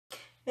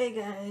Hey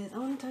guys, I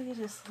want to tell you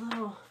this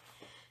little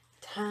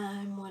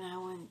time when I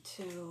went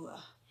to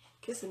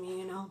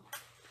Kissimmee,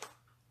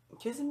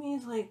 Kissimmee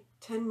is like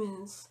 10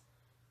 minutes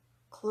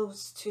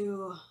close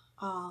to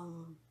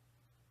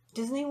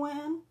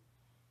Disneyland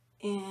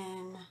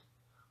in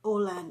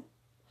Orlando,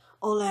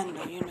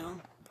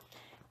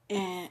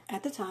 And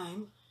at the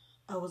time,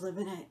 I was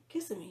living at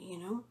Kissimmee,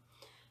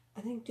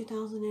 I think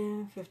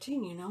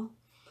 2015,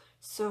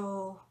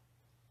 So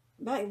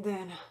back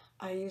then,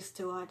 I used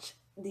to watch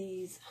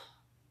these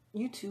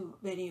YouTube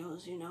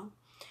videos,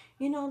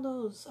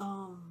 those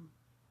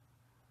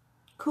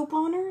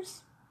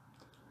couponers.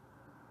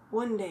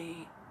 One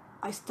day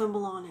I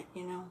stumble on it,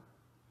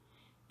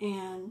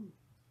 and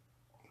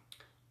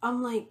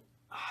I'm like,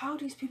 how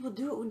these people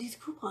do it with these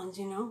coupons,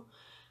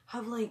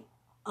 have like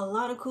a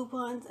lot of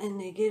coupons and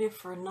they get it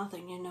for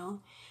nothing, and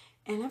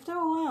after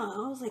a while I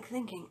was like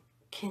thinking,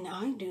 can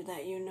I do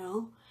that,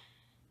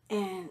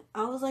 and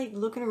I was like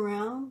looking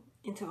around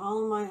into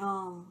all of my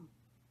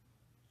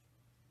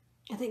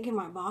I think in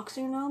my box,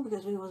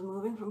 because we was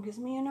moving from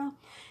Kissimmee, and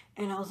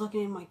I was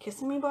looking in my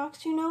Kissimmee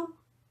box, and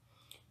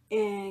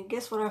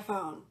guess what I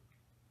found?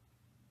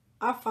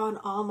 I found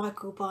all my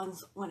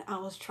coupons when I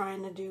was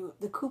trying to do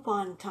the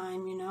coupon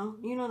time,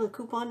 the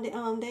coupon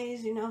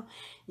days, you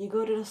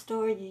go to the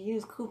store, you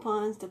use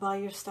coupons to buy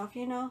your stuff,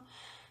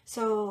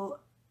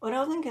 So when I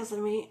was in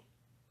Kissimmee,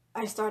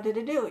 I started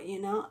to do it,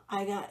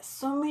 I got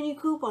so many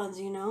coupons,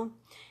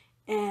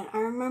 and I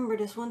remember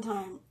this one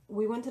time,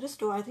 we went to the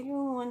store, I think we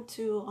went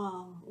to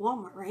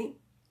Walmart, right?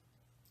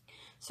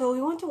 So we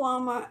went to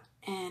Walmart,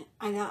 and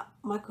I got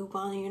my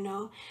coupon, and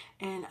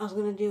I was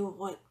going to do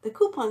what the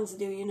coupons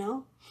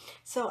do,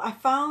 So I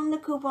found the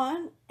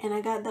coupon, and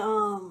I got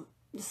the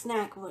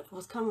snack what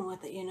was coming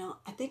with it,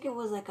 I think it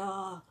was like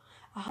a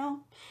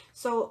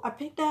so I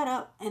picked that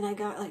up, and I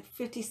got like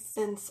 50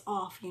 cents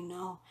off,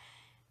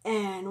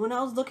 And when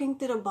I was looking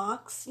through the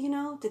box,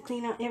 to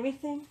clean out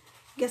everything,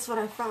 guess what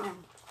I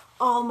found?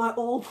 All my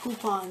old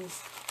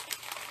coupons.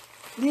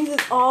 These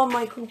are all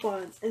my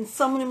coupons, and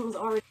some of them was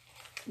already.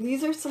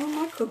 These are some of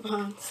my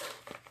coupons.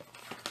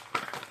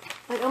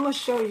 Like, I'm gonna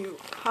show you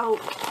how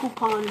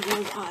coupon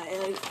was I.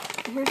 Like,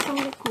 here's some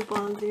of the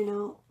coupons,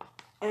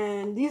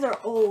 and these are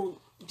old.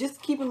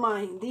 Just keep in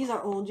mind, these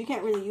are old. You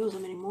can't really use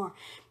them anymore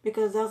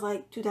because that's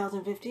like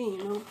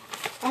 2015,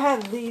 I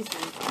have these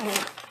ones. I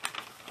have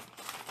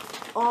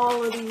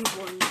all of these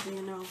ones,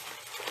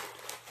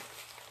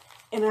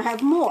 and I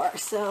have more.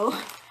 So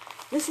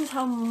this is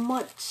how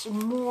much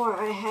more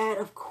I had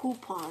of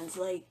coupons.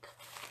 Like,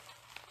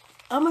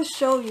 I'm gonna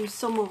show you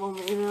some of them,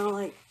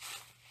 like,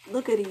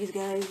 look at these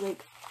guys,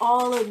 like,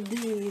 all of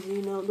these,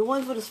 the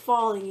ones that is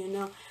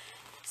falling,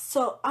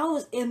 So I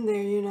was in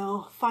there,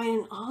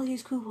 finding all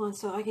these coupons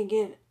so I can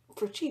get it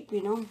for cheap,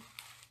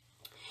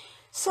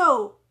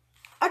 So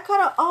I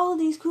cut out all of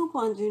these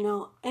coupons,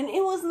 and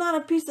it was not a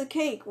piece of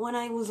cake when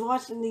I was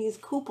watching these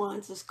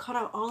coupons. Just cut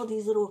out all of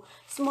these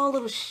small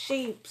little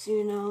shapes,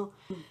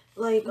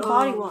 like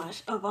body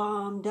wash of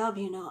Dove,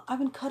 I've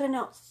been cutting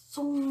out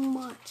so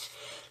much,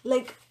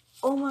 like,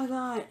 oh my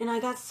god. And I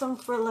got some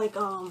for like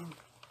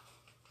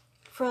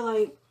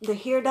the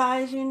hair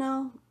dyes,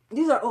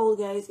 these are old,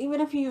 guys.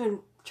 Even if you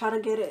even try to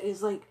get it,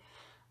 is like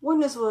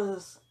when this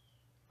was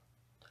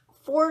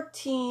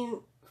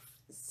 14,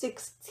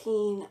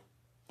 16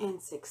 and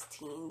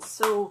 16.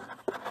 So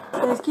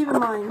guys, keep in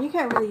mind, you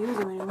can't really use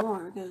them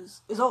anymore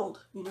because it's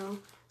old,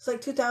 It's like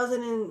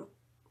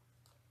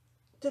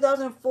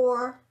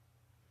 2004,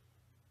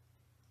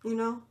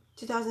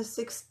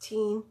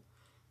 2016.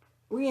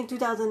 We in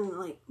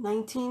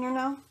 2019 or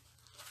now.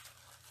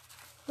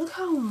 Look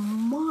how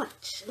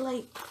much,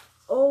 like,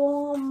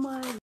 oh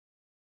my.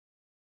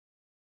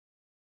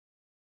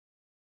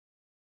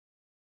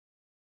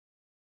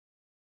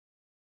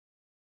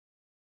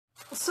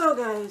 So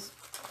guys,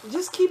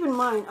 just keep in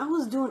mind, I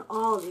was doing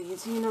all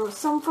these,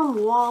 some from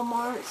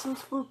Walmart, some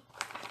from,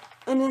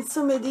 and then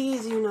some of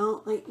these,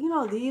 like,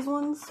 these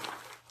ones,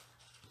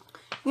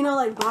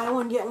 like buy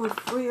one, get one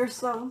free or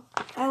so.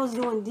 I was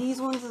doing these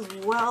ones as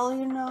well,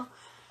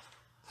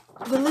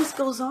 The list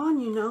goes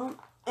on,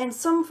 and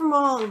some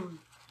from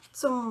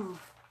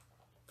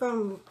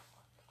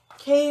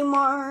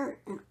Kmart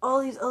and all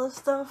these other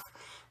stuff,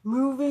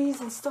 movies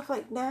and stuff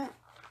like that.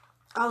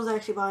 I was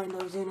actually buying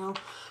those,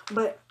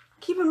 But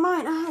keep in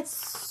mind, I had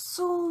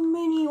so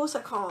many, what's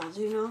that called,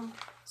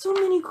 so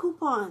many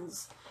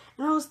coupons.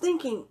 And I was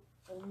thinking,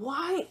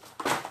 why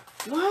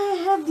I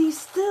have these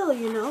still,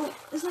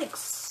 It's like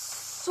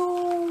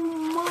so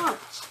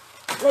much.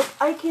 Like,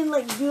 I can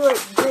like do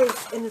like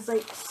this, and it's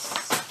like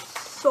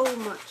so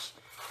much.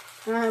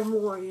 And I have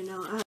more,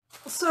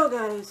 So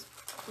guys,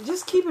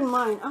 just keep in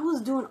mind, I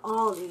was doing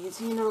all these,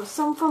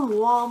 some from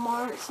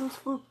Walmart, some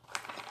from,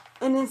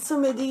 and then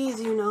some of these,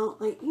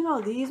 like,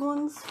 these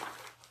ones,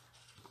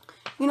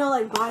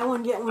 like buy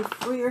one, get one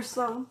free or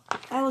so.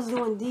 I was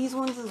doing these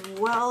ones as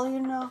well,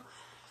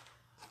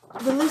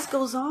 The list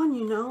goes on,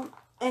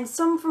 and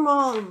some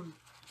from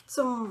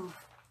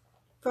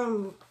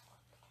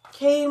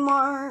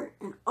Kmart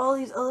and all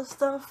these other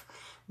stuff,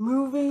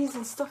 movies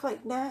and stuff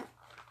like that.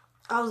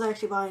 I was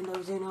actually buying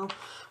those, you know.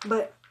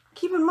 But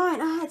keep in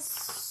mind, I had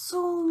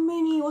so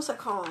many, what's it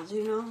called,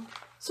 you know?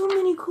 So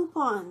many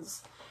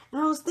coupons.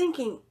 And I was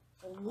thinking,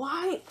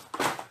 why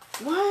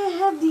I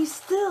have these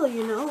still,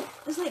 you know?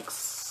 It's like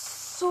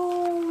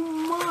so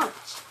much.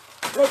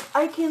 Like,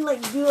 I can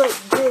like do like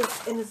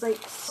this, and it's like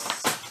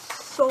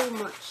so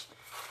much.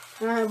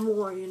 And I have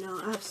more, you know?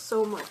 I have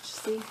so much,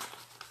 see?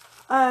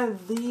 I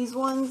have these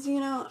ones, you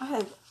know? I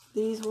have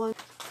these ones.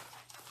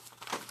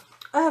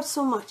 I have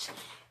so much.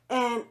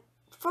 And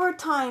for a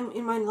time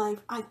in my life,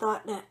 I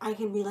thought that I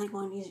can be like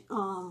one of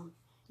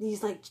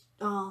these like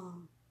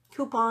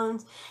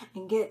coupons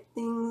and get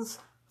things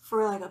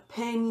for like a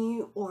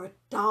penny or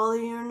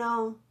 $1, you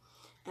know,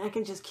 and I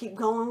can just keep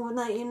going with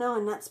that, you know,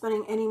 and not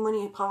spending any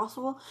money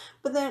possible.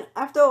 But then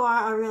after a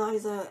while, I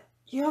realized that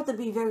you have to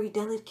be very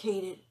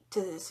dedicated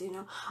to this, you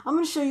know. I'm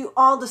gonna show you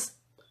all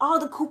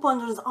the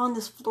coupons that is on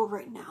this floor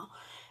right now,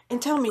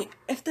 and tell me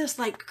if that's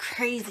like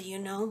crazy, you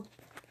know.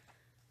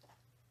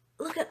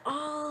 Look at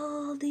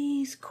all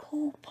these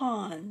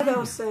coupons. Like I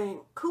was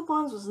saying,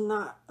 coupons was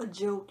not a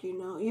joke, you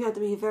know. You have to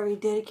be very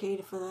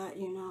dedicated for that,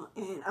 you know.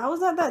 And I was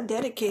not that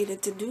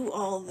dedicated to do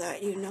all of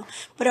that, you know.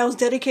 But I was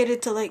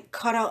dedicated to, like,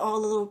 cut out all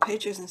the little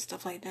pictures and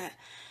stuff like that.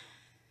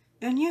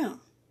 And, yeah,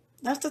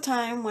 that's the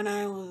time when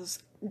I was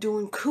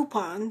doing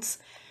coupons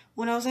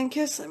when I was in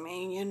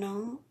Kissimmee, you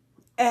know.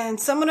 And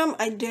some of them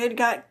I did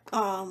got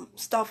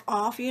stuff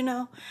off, you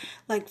know.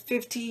 Like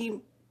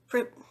 50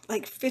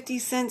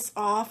 cents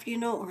off, you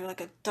know, or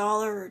like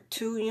 $1 or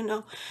 $2, you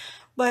know.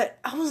 But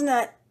I was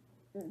not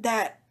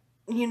that,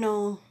 you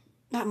know,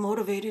 not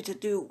motivated to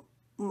do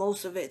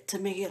most of it to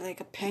make it like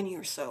a penny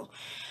or so.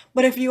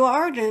 But if you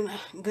are, then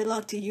good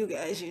luck to you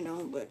guys, you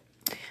know. But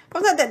I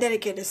was not that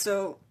dedicated,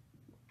 so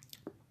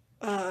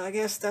I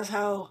guess that's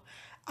how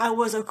I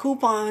was a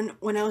coupon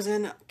when I was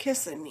in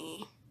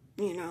Kissimmee,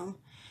 you know.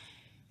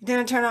 It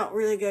didn't turn out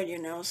really good, you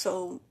know,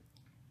 so.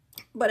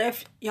 But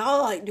if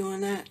y'all like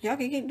doing that, y'all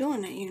can keep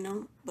doing it, you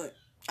know. But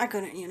I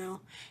couldn't, you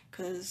know,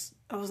 because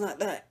I was not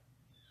that.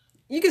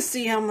 You can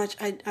see how much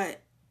I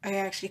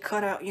actually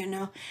cut out, you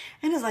know.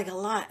 And it's like a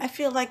lot. I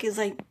feel like it's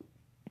like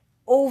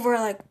over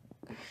like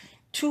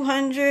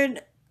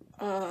 200,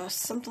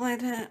 something like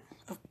that,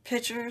 of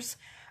pictures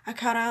I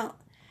cut out.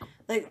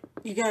 Like,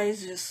 you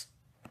guys just,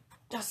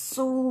 that's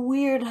so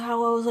weird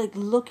how I was like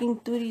looking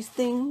through these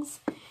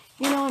things,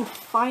 you know, and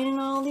finding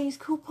all these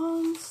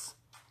coupons.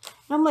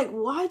 And I'm like,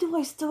 why do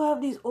I still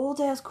have these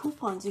old-ass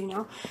coupons, you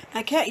know?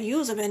 I can't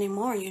use them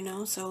anymore, you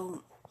know?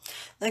 So,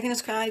 like and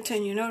subscribe,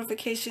 turn your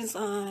notifications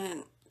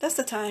on. That's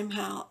the time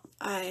how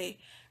I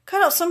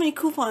cut out so many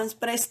coupons,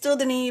 but I still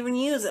didn't even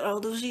use it all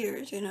those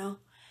years, you know?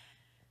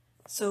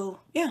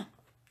 So, yeah.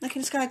 Like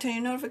and subscribe, turn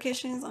your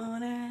notifications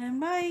on, and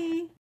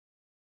bye!